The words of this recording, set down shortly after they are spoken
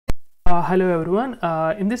Hello everyone.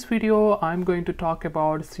 In this video I'm going to talk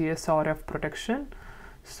about CSRF protection.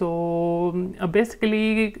 So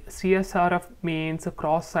basically CSRF means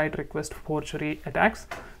cross-site request forgery attacks.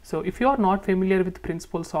 So if you are not familiar with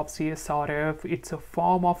principles of CSRF, it's a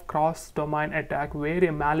form of cross-domain attack where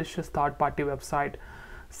a malicious third-party website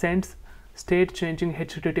sends state-changing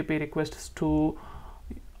HTTP requests to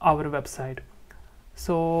our website.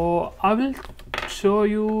 So I will show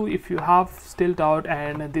you if you have still doubt,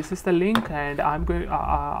 and this is the link, and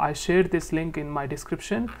I shared this link in my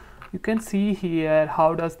description. You can see here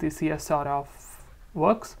how does the CSRF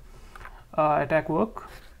attack work.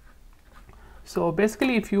 So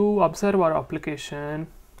basically if you observe our application,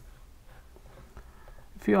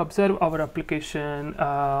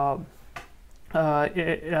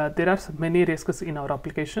 there are many risks in our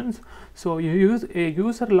applications. So a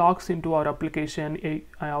user logs into our application,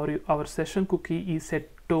 our session cookie is set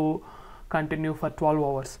to continue for 12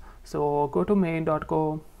 hours. So go to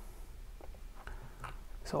main.go.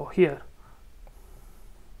 So here,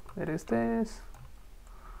 where is this?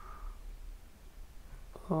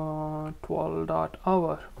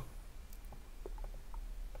 12.hour.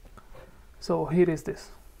 So here is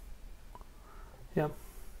this. Yeah.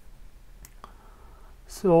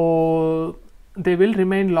 So they will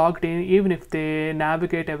remain logged in even if they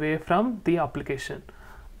navigate away from the application.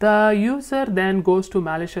 The user then goes to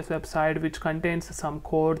malicious website which contains some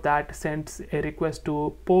code that sends a request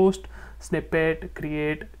to post snippet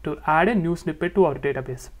create to add a new snippet to our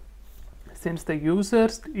database. Since the user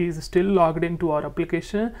is still logged into our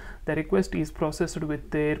application, the request is processed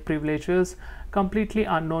with their privileges completely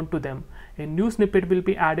unknown to them. A new snippet will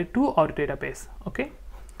be added to our database. Okay,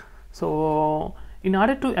 so in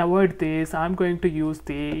order to avoid this, I'm going to use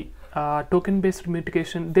the token based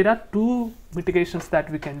mitigation. There are two mitigations that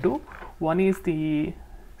we can do. One is the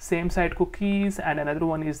same site cookies and another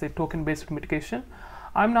one is the token based mitigation.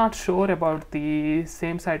 I'm not sure about the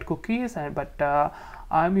same site cookies, but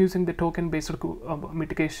I'm using the token based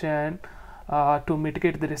mitigation to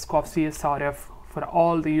mitigate the risk of CSRF for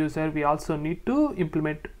all the user. We also need to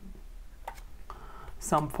implement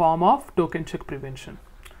some form of token check prevention.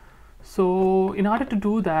 So in order to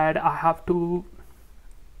do that, I have to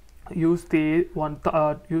use the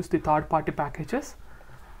third-party packages.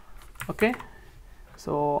 Okay,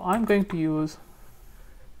 so I'm going to use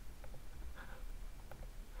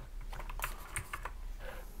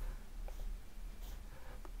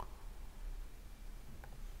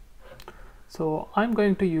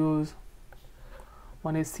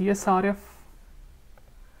one is CSRF.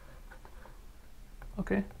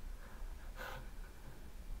 Okay.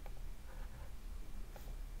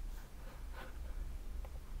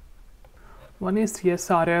 One is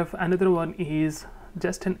CSRF, another one is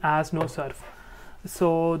just an as no surf.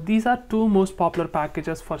 So these are two most popular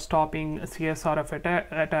packages for stopping CSRF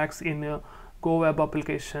attacks in Go web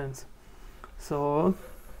applications. So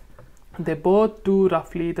they both do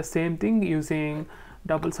roughly the same thing using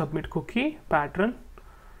double submit cookie pattern.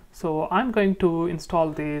 So I'm going to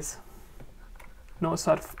install this no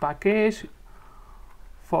surf package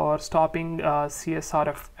for stopping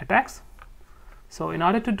CSRF attacks. So in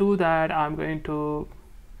order to do that, I'm going to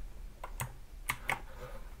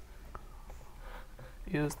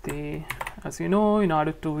use as you know, in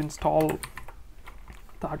order to install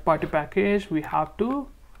third-party package, we have to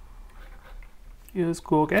use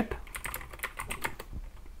go get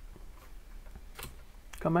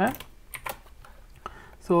command.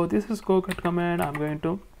 So this is go get command. I'm going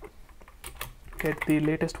to get the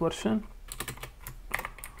latest version.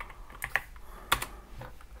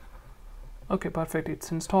 Okay, perfect,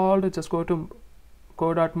 it's installed. Just go to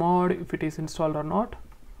go.mod if it is installed or not.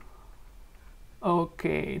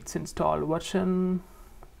 Okay, it's installed, version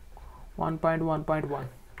 1.1.1.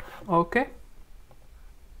 okay,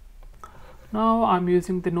 now I'm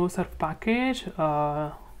using the no surf package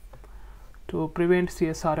to prevent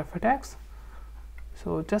CSRF attacks.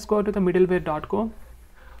 So just go to the middleware.go.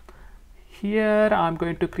 Here I'm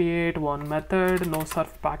going to create one method, no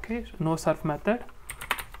surf package, no surf method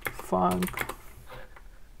func.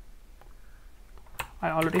 I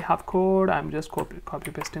already have code. I'm just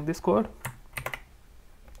copy pasting this code.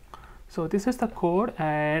 So this is the code,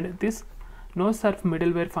 and this no surf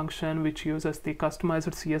middleware function which uses the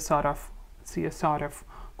customized CSRF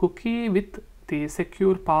cookie with the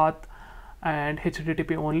secure path and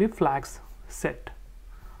HTTP only flags set.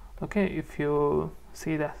 Okay, if you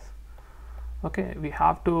see this, okay, we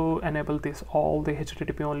have to enable this all the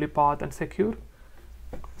HTTP only path and secure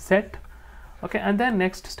set. Okay, and then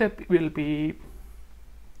next step will be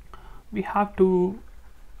we have to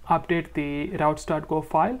update the routes.go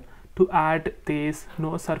file to add this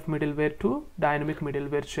no surf middleware to dynamic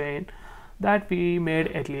middleware chain that we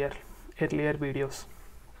made earlier videos.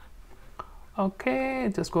 Okay,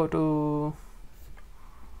 just go to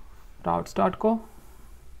routes.co.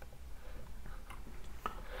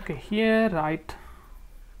 Okay, here write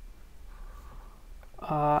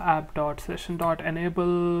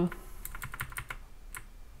app.session.enable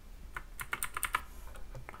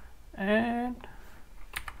and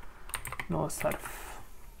no surf.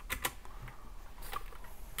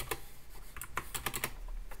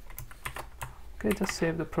 Okay, just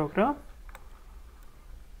save the program.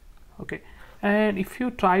 Okay, and if you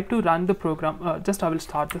try to run the program, I will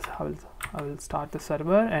start this. I will start the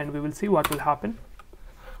server, and we will see what will happen.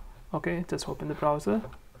 Okay, just open the browser,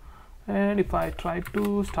 and if I try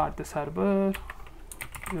to start the server,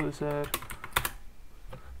 user,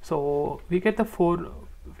 so we get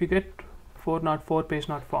 404 page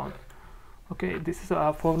not found. Okay, this is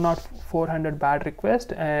a 400 bad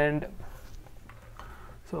request, and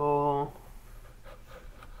so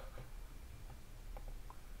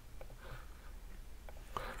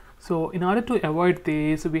in order to avoid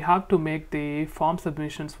this, we have to make the form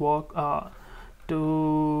submissions work.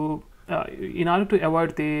 In order to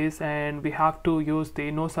avoid this, and we have to use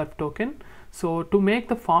the no surf token. So to make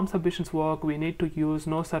the form submissions work, we need to use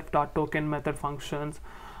no surf.token method functions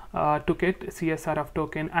to get CSRF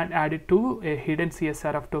token and add it to a hidden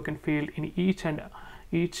CSRF token field in each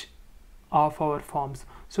of our forms.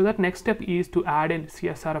 So that next step is to add a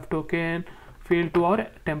CSRF token field to our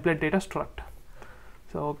template data struct.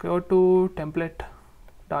 So go to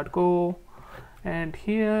template.go, and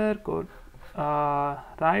here go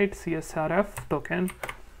write CSRF token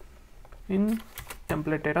in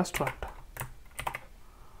template data struct.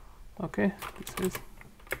 Okay, this is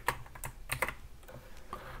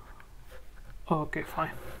okay,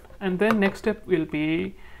 fine. And then next step will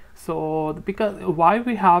be, so because why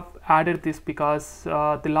we have added this, because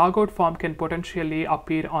the logout form can potentially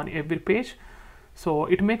appear on every page. So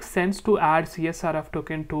it makes sense to add CSRF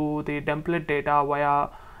token to the template data via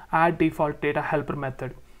add default data helper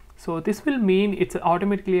method. So this will mean it's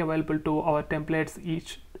automatically available to our templates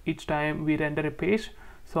each time we render a page.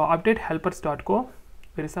 So update helpers.go.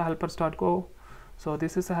 Where is the helpers.go? So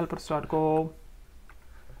this is the helpers.go,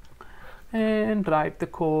 and write the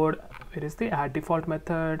code. Where is the add default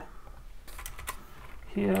method?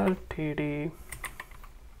 Here td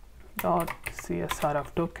dot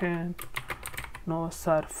CSRF token no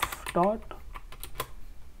surf dot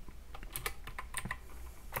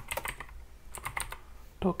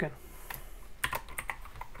token,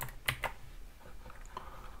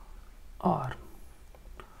 or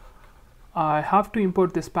I have to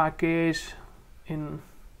import this package in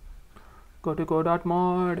go to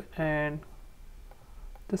go.mod and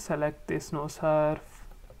just select this no surf,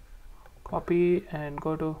 copy, and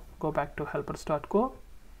go back to helpers.go,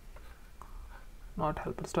 not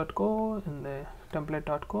helpers.go, in the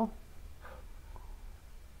template.go.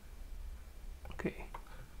 Okay,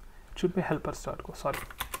 it should be helpers.go, sorry.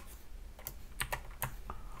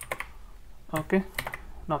 Okay,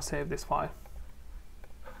 now save this file.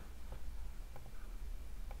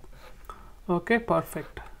 Okay,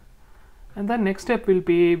 perfect. And the next step will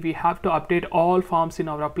be, we have to update all forms in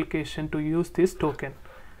our application to use this token.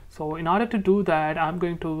 So in order to do that, I'm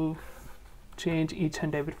going to change each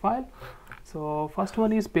and every file. So first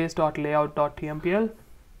one is base.layout.tmpl.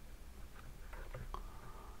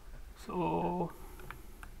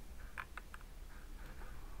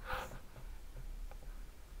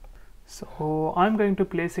 So I'm going to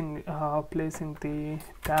placing the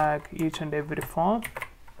tag each and every form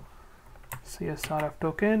CSRF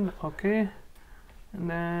token. Okay, and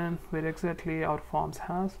then where exactly our forms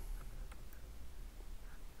has.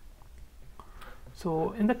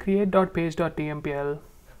 So in the create.page.tmpl,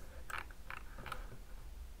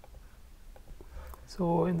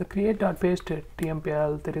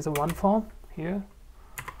 there is a one form here.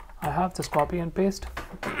 I have just copy and paste.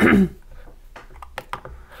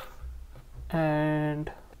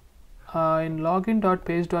 And in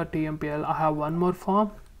login.page.tmpl, I have one more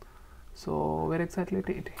form. So where exactly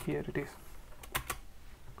it? Here it is.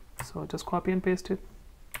 So just copy and paste it.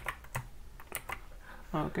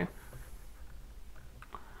 Okay.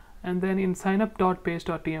 And then in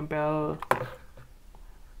signup.page.tmpl,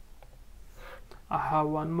 I have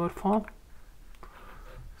one more form.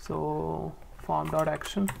 So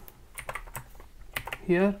form.action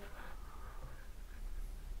here.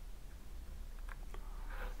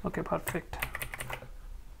 Okay, perfect.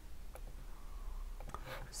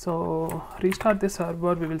 So restart the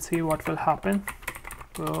server, we will see what will happen.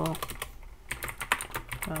 Go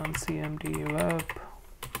cmd web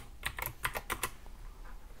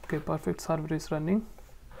Okay, perfect, server is running.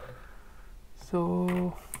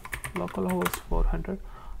 So localhost 400.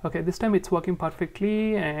 Okay, this time it's working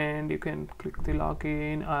perfectly, and you can click the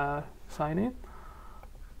login, sign in.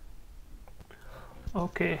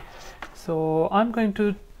 Okay, so I'm going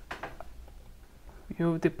to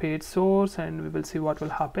view the page source and we will see what will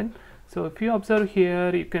happen. So if you observe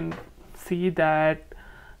here, you can see that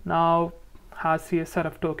now has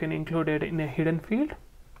CSRF token included in a hidden field.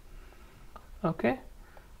 Okay,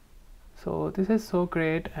 so this is so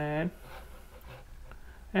great.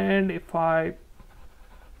 And if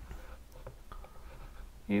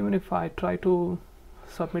even if I try to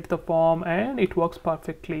submit the form, and it works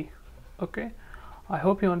perfectly. Okay, I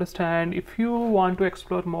hope you understand. If you want to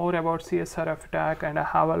explore more about CSRF attack, and I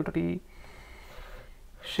have already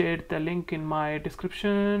shared the link in my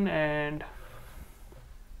description, and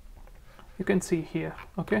you can see here.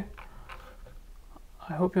 Okay,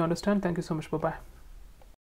 I hope you understand. Thank you so much. Bye bye.